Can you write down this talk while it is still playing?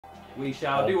We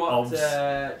shall do what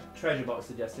Treasure Box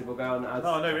suggested. We'll go on as...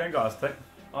 No, we ain't got Aztec.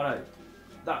 Oh no,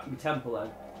 that would be Temple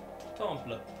then.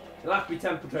 Temple. It'll have to be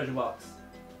Temple Treasure Box.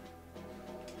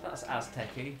 That's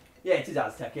Aztec-y. Yeah, it is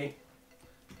Aztec-y.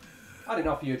 I didn't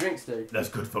offer you a drink, Stu. That's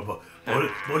good for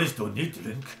Boris don't need to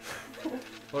drink.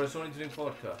 Boris only drink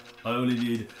vodka. I only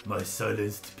need my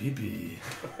silenced pee-pee.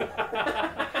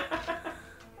 I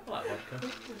like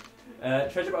vodka.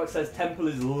 Treasure Box says Temple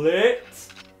is lit.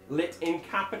 Lit in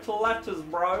capital letters,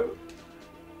 bro.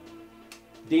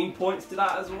 Dean points to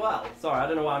that as well. Sorry, I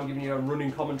don't know why I'm giving you a running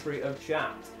commentary of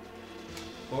chat.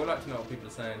 Well, we'd like to know what people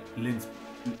are saying. Lint,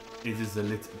 it is a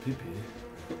lit pee-pee.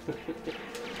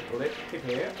 Lit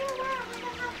here.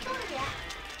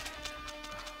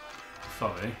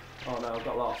 Sorry. Oh no, I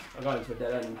got lost. I got into a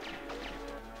dead end.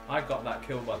 I got that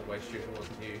kill, by the way, Stuart. It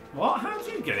wasn't you. What? How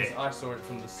did you get it? I saw it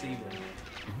from the ceiling.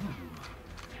 Ooh.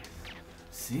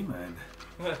 Seaman.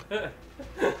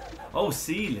 Oh,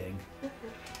 ceiling.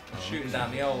 Shooting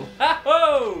down the old.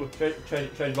 Oh!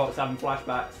 Treasure Box having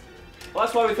flashbacks. Well,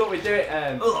 that's why we thought we'd do it.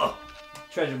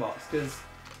 Treasure Box, because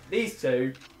these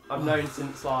two I've known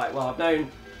since like, well, I've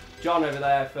known John over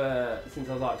there since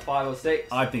I was like 5 or 6.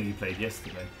 I think he played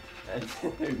yesterday. And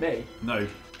who, me? No,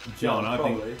 John. I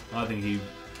probably. think he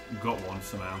got one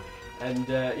somehow. And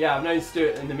yeah, I've known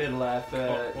Stuart in the middle there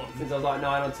since I was like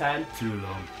 9 or 10. Too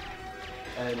long.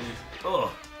 And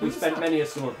we spent many a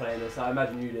summer playing this. I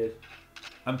imagine you did.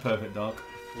 And Perfect Dark.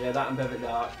 Yeah, that and Perfect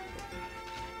Dark.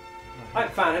 I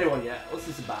haven't found anyone yet. What's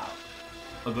this about?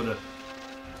 I've got a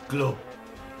glow.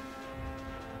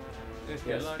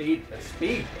 Yeah, speed.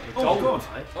 Speed. Oh god.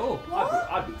 Oh,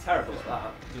 I'd be terrible at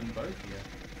that. Done both yet.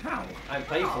 How? I ain't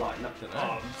played for like nothing.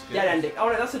 Oh, dead ending. Oh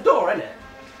no, that's a door, isn't it?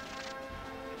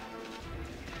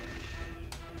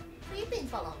 So you've been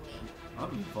following me.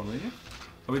 I've been following you.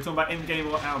 Are we talking about in-game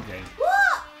or out-game?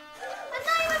 What? I'm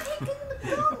not even taking the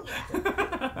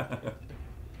pill.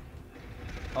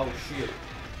 Oh shit.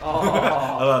 I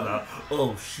Oh. like that.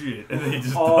 Oh shit. And then he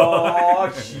just Oh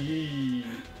died. shit.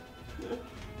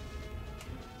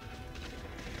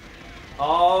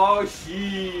 Oh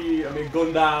shit. I've been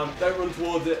gunned down. Don't run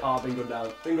towards it. Oh, I've been gunned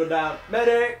down. Been gunned down.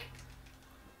 Medic.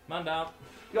 Man down.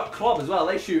 You got a club as well.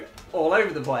 They shoot all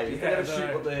over the place. They never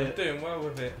shoot what they're they. doing well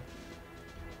with it.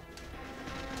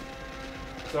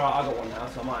 It's alright, I got one now,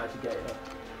 so I might actually get it up.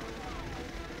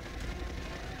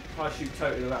 Try to shoot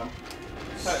totally around.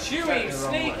 Stewie,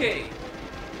 sneaky!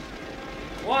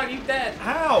 Why aren't you dead?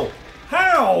 How?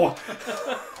 How?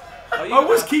 Are you I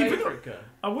was my keeping favourite up. gun?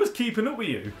 I was keeping up with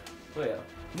you. Oh yeah.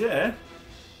 Yeah.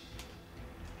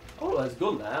 Oh, there's a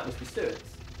gun there. That must be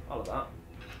Stuart's. I love that.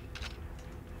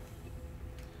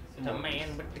 The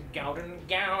man with the golden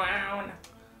gown.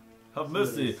 Have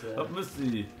mercy. Have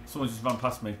mercy. Someone just ran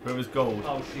past me. Where is gold?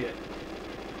 Oh shit.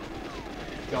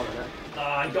 Got it.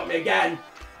 Ah, he got me again.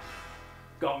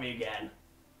 Got me again.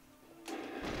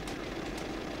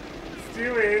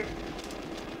 Stewie.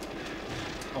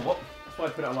 Oh, what? That's why I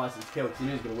put it on license to kill, because he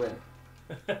knew he was going to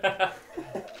win.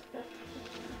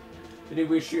 He knew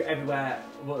we'd shoot everywhere,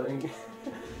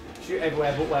 shoot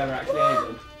everywhere but where we're actually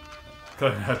aiming. I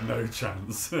had no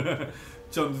chance.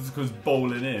 John just comes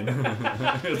bowling in.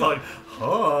 It's like,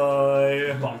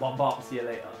 hi. Bop, bop, bop. See you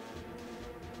later.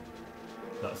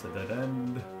 That's a dead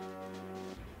end.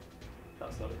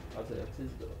 That's not it. I'd say that's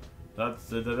his door.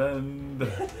 That's a dead end.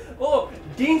 Oh,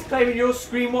 Dean's claiming you're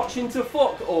screen watching to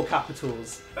fuck, all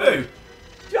capitals. Who?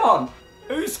 John!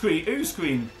 Who's screen? Who's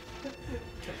screen?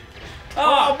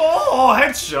 Oh!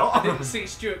 Headshot! I didn't see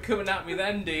Stuart coming at me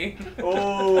then, Dean.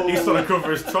 Oh! He's trying to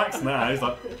cover his tracks now. He's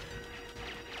like...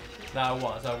 No, I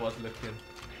was looking.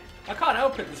 I can't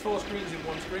help it, there's 4 screens in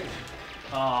one screen.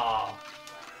 Ah.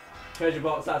 Treasure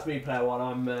Box, that's me, player 1.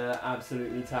 I'm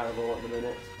absolutely terrible at the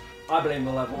minute. I blame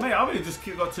the level. Mate, I've only just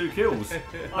got 2 kills.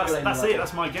 That's it,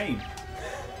 that's my game.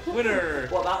 Winner!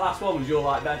 What, that last one was your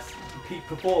like best peak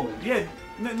performance? Yeah,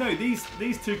 no, these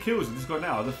 2 kills I've just got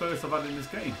now are the first I've had in this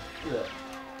game. Yeah.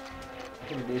 I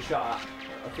think it'd be a shot at.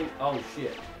 I think, oh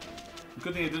shit.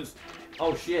 Good thing it doesn't...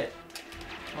 Oh shit.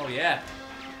 Oh yeah.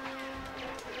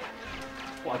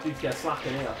 What, I do to get a slap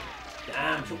in here.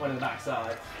 Damn, took one in the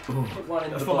backside. Took one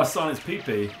in That's the for my butt. silenced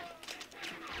pee-pee. Is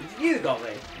it you that got me?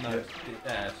 No,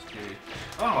 Stewie.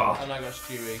 Oh, And I got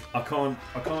Stewie. I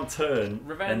can't turn.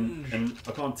 Revenge. And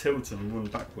I can't tilt and run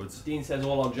backwards. Dean says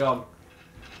all on John.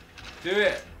 Do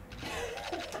it!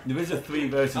 There is a 3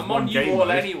 versus 1 I'm on game you all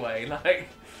mode. anyway, like...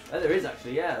 Oh, there is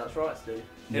actually, yeah, that's right, Stu.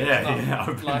 Yeah,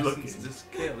 I've been licensed looking. to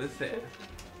skill, is it?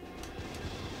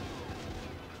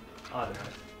 I don't know.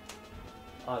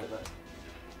 I don't know.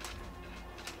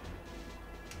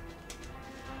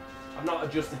 I've not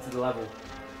adjusted to the level.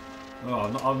 Oh,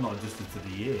 I'm not adjusted to the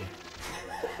year.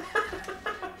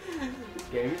 This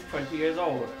game is 20 years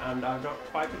old and I'm not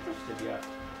quite adjusted yet.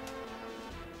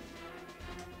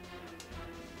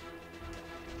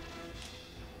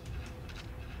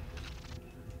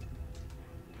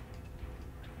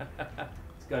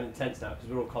 It's going intense now because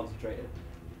we're all concentrated.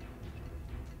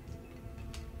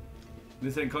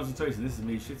 This ain't concentration, this is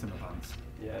me shitting my pants.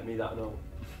 Yeah, me that and all.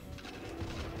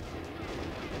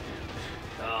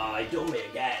 Ah, he done me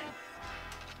again.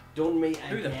 Done me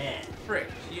Who again. the frick?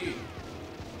 You.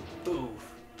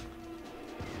 Oof.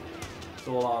 It's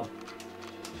all on.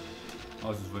 I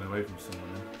was just running away from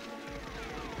someone then.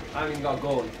 I haven't even got a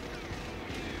gun.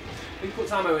 He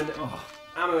puts ammo in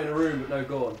a room but no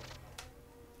gun.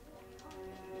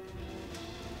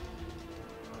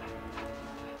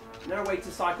 Is there a way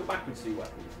to cycle backwards to your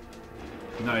weapons?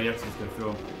 No, you have to just go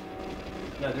through them.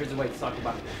 No, there is a way to cycle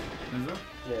backwards. Is there?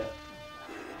 Yeah.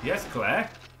 Yes, Claire.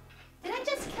 Did I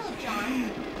just kill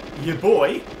John? Your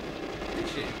boy? Did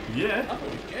she? Yeah. I thought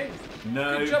it was James.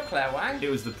 No. Good job, Claire Wang. It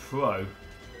was the pro.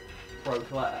 Pro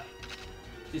Claire.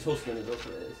 She's hustling as well, what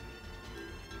it is.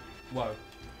 Whoa.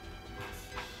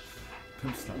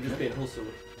 Don't stop You're just it. being hustled.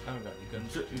 I haven't got any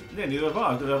guns. Yeah, neither have I.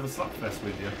 I'm gonna have a slap fest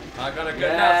with you. I got a gun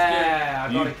Yeah,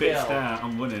 I You got a bitched kill. out.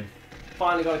 I'm winning.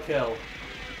 Finally got a kill.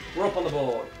 We're up on the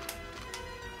board.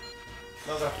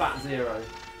 I've got a fat 0.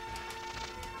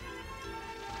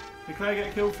 Did Claire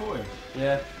get killed for you?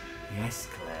 Yeah. Yes,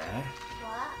 Claire.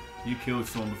 What? You killed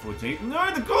someone before James. No,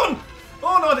 the gun!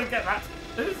 Oh no, I didn't get that.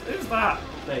 Who's that?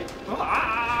 See.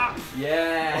 Ah!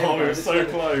 Yeah. Oh, it was so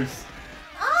close.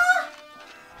 Ah!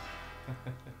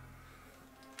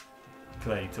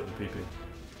 Clay took the pee-pee.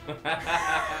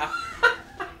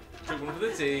 Took one for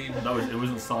the team. No, it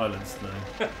wasn't silenced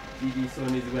though. GG,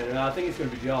 someone needs to win. I think it's going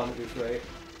to be John at this rate.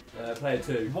 Player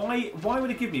 2. Why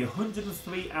would it give me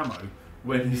 103 ammo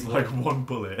when it's like one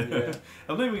bullet? Yeah.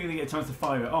 I'm not even going to get a chance to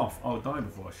fire it off. I'll die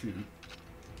before I shoot.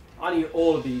 I need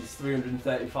all of these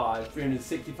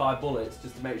 365 bullets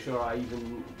just to make sure I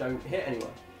even don't hit anyone.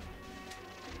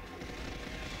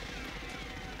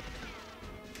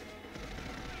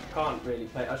 I can't really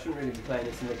play. I shouldn't really be playing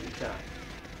this in the chat.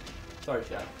 Sorry,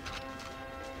 chat.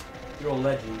 You're all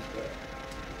legends, but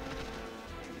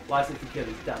license to kill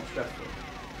is damn stressful.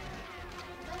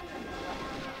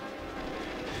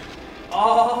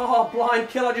 Oh, blind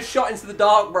kill! I just shot into the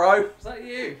dark, bro. Was that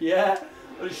you? Yeah,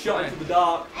 I just shot into the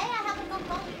dark. Hey, I haven't got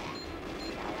gold yet.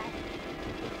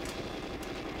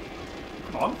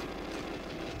 Come on.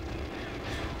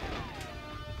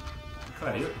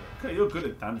 Claire, you're good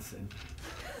at dancing.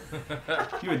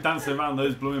 You were dancing around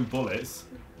those blooming bullets.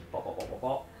 Bop, bop, bop, bop,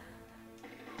 bop.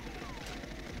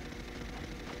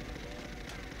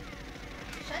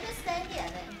 Should I just stay here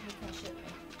then you can shoot me?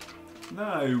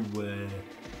 No way.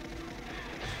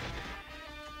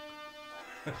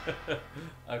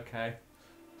 Okay.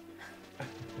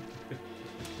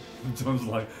 John's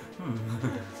like,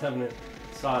 Just having it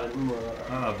silent.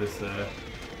 I'll have this.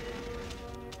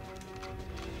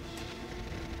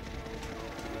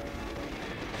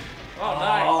 Oh,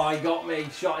 nice. Oh, he got me.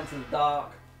 Shot into the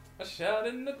dark. A shot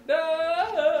in the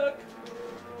dark.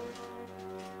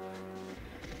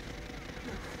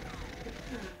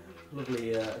 Lovely.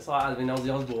 It's like having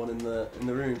Ozzy Osbourne in the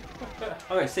room.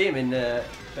 I'm going to see him in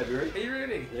February. Are you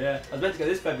really? Yeah, I was meant to go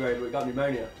this February, but we got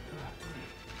pneumonia.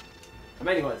 I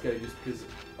mainly wanted to go just because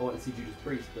I wanted to see Judas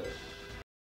Priest, but.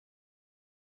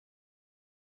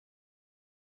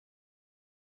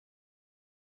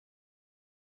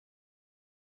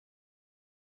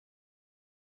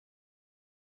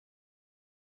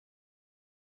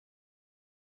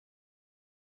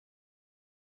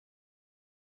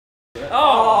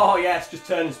 Oh yes, just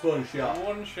turn and spun shot.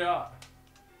 One shot.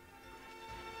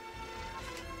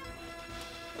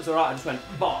 That's alright, I just went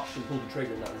bosh and pulled the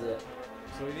trigger and that was it.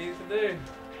 That's what you need to do.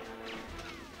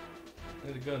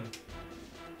 Look at the gun.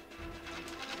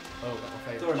 Oh, got my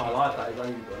favourite. Story of my life, that is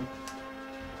only gun.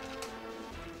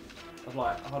 I've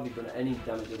like hardly done any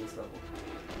damage in this level.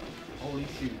 Holy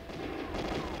shoot.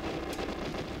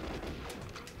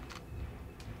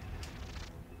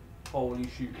 Holy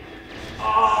shoot.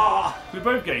 Ah! we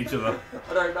both get each other.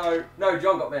 I don't know. No,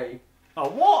 John got me. Oh,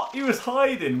 what? He was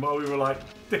hiding while we were like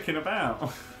dicking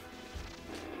about.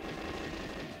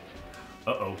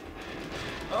 Uh-oh.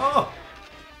 Oh!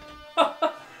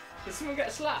 Did someone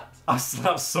get slapped? I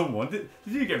slapped someone. Did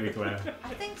you get me, Claire?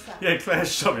 I think so. Yeah, Claire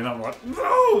shot me and I'm like,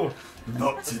 no!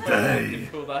 Not today.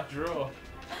 Pull that draw.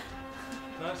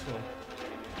 Nice one.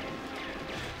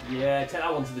 Yeah, take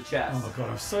that one to the chest. Oh my god,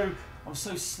 I'm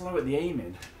so slow at the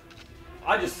aiming.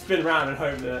 I just spin around and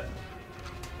hope that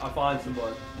I find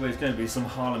someone. Well, it's going to be some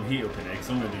Harlem heat up in here because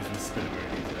I'm going to do some spinner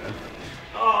movies there.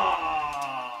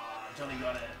 Oh, Johnny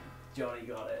got it. Johnny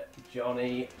got it.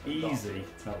 Johnny. Easy.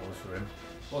 That was for him.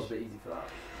 Was a bit easy for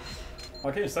that.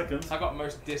 Okay, second. I got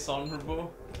most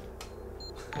dishonourable.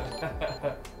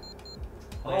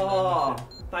 Oh,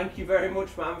 thank you very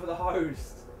much, man, for the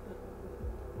host.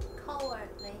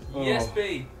 Cowardly. Yes, Oh.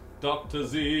 B. Dr.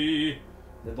 Z.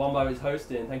 The Bombo is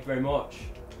hosting. Thank you very much.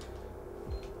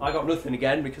 I got nothing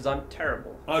again because I'm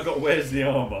terrible. I got where's the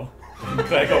armour?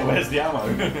 Claire got where's the ammo?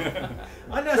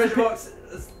 I know. Treasure Box,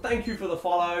 thank you for the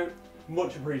follow.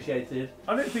 Much appreciated.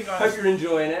 I don't think I. Hope you're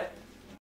enjoying it.